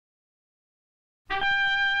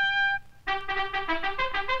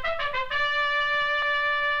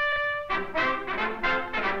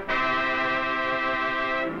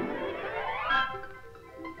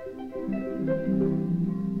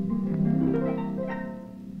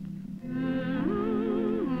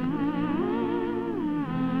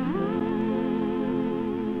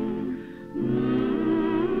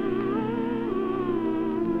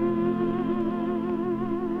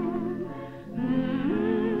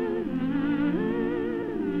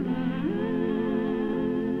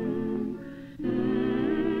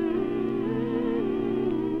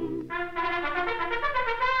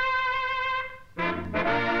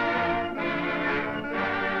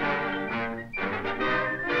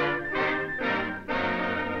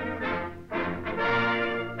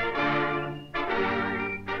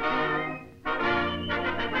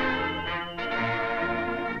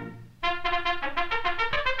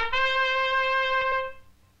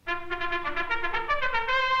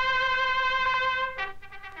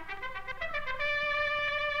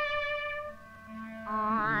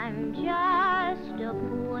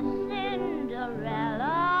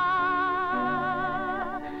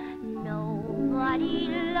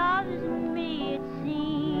loves me, it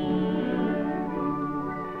seems.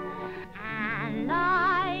 And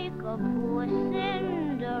like a poor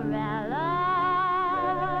Cinderella,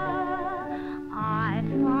 I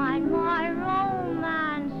find my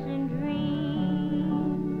romance in dreams.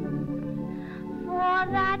 For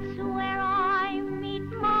that's where I meet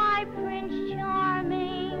my Prince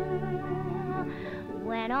Charming.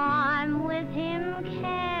 When I'm with him,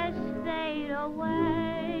 cares fade away.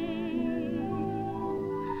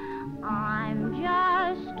 I'm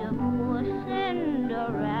just a poor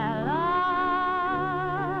Cinderella,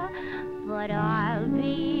 but I'll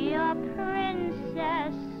be a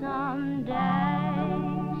princess someday.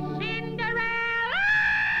 Cinderella!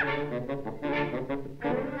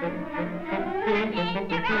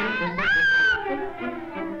 Cinderella!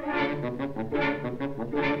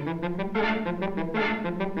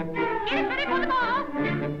 Get ready for the ball.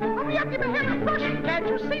 Hurry up, give a hand of rushing. Can't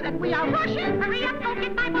you see that we are rushing? Hurry up, go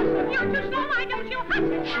get my bus. You're too slow, why don't you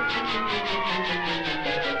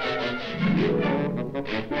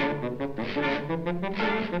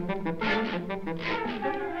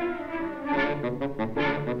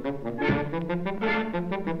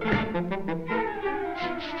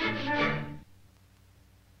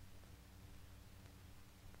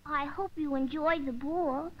I hope you enjoyed the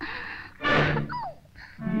ball.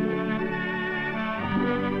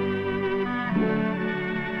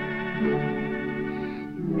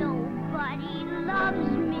 Nobody loves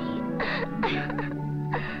me.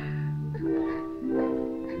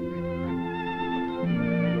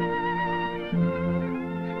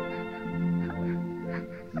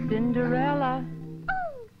 Cinderella.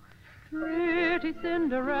 Pretty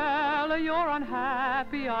Cinderella, you're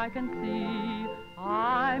unhappy, I can see.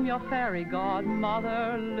 I'm your fairy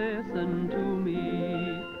godmother, listen to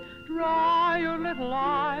me. Dry your little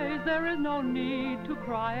eyes, there is no need to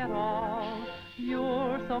cry at all.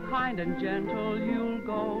 You're so kind and gentle, you'll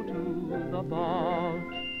go to the ball.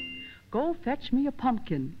 Go fetch me a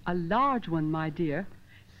pumpkin, a large one, my dear,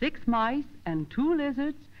 6 mice and 2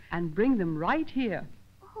 lizards, and bring them right here.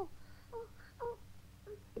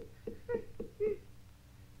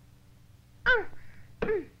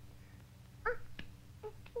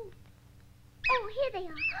 Oh, here they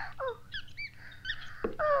are. Oh.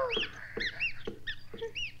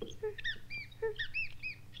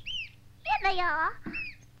 Here they are.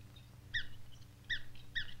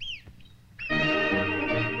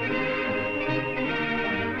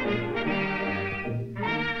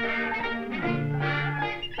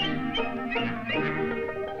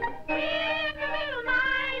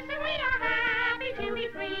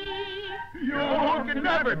 You can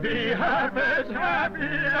never be half as happy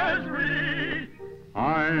as we.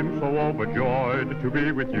 I'm so overjoyed to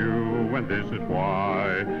be with you, and this is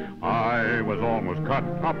why I was almost cut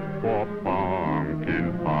up for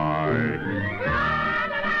pumpkin pie.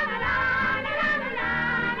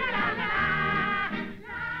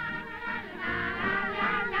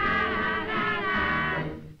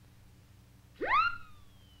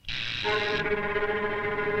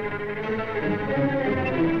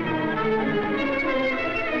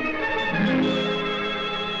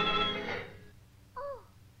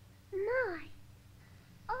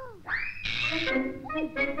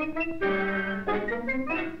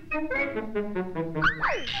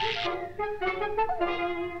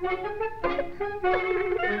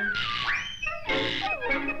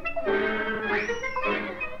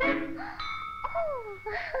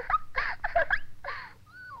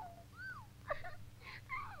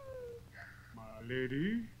 My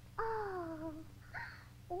lady? Oh.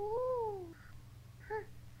 Oh.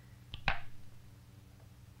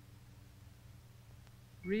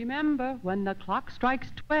 Remember, when the clock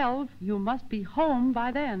strikes 12, you must be home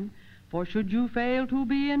by then. For should you fail to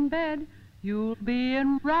be in bed, you'll be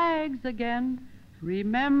in rags again.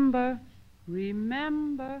 Remember,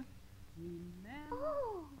 remember, remember.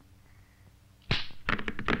 Oh.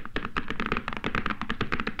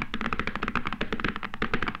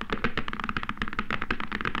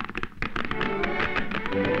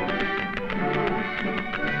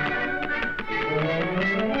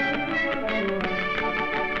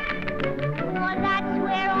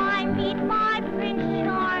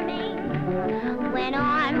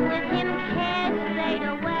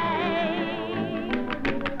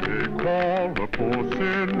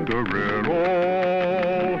 Cinderella.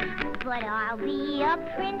 But I'll be a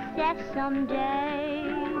princess someday.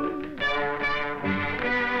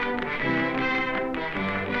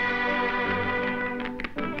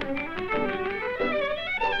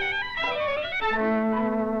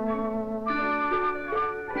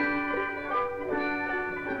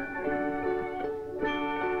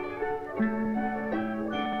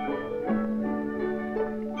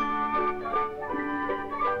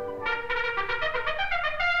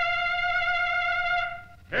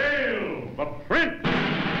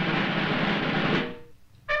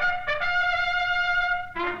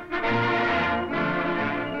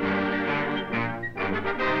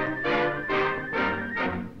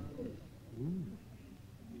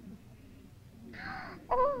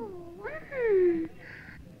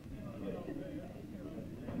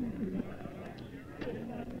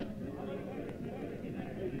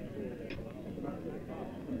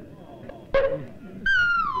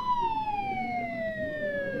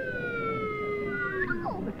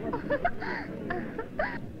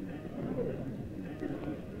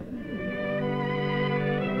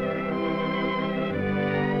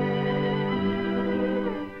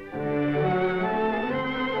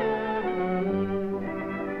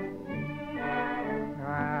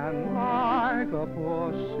 And like a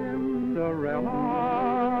poor Cinderella,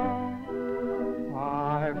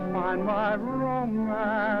 I find my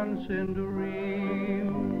romance in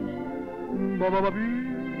dreams.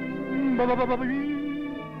 Ba-ba-ba-bee, ba-ba-ba-ba-bee.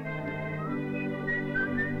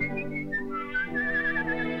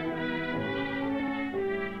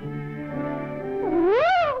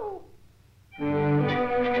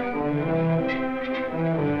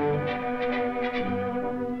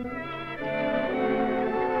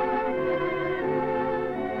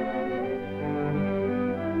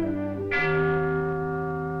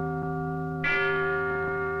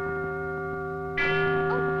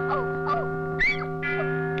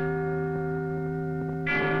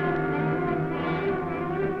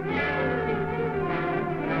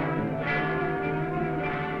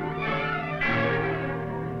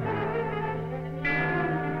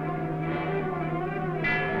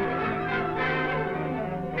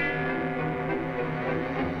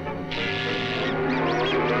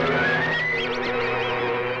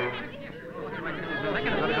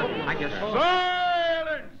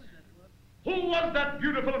 Silence! Who was that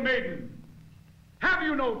beautiful maiden? Have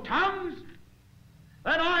you no tongues?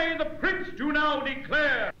 Then I, the prince, do now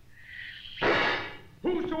declare,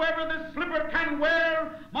 whosoever this slipper can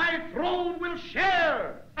wear, my throne will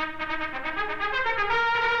share.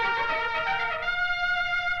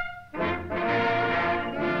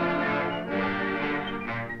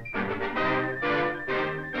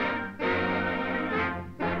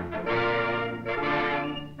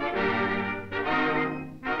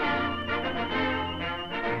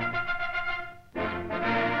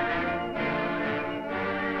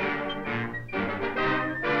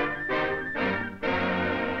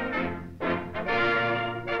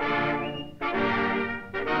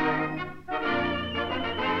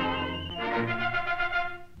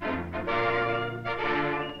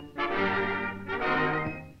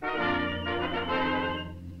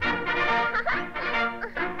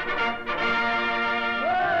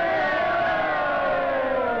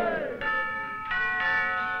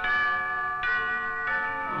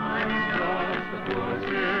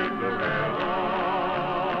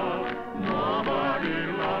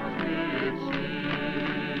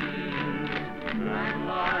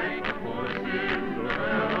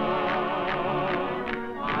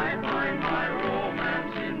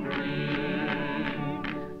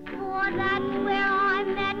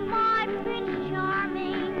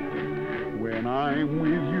 I'm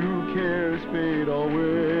with you, cares fade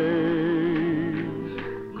away.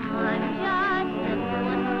 I'm just a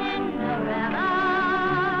poor Cinderella,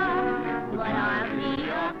 but I'll be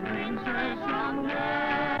your princess someday.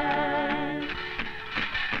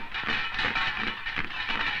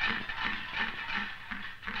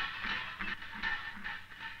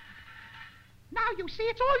 Now you see,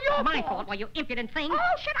 it's all your My fault, you impudent thing. Oh,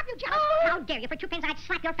 shut up, you jealous fool. How dare you? For 2 pence, I'd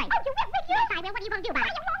slap your face. Oh, you will, will you? Yes, I will. What are you going to do about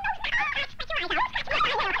it? I won't know.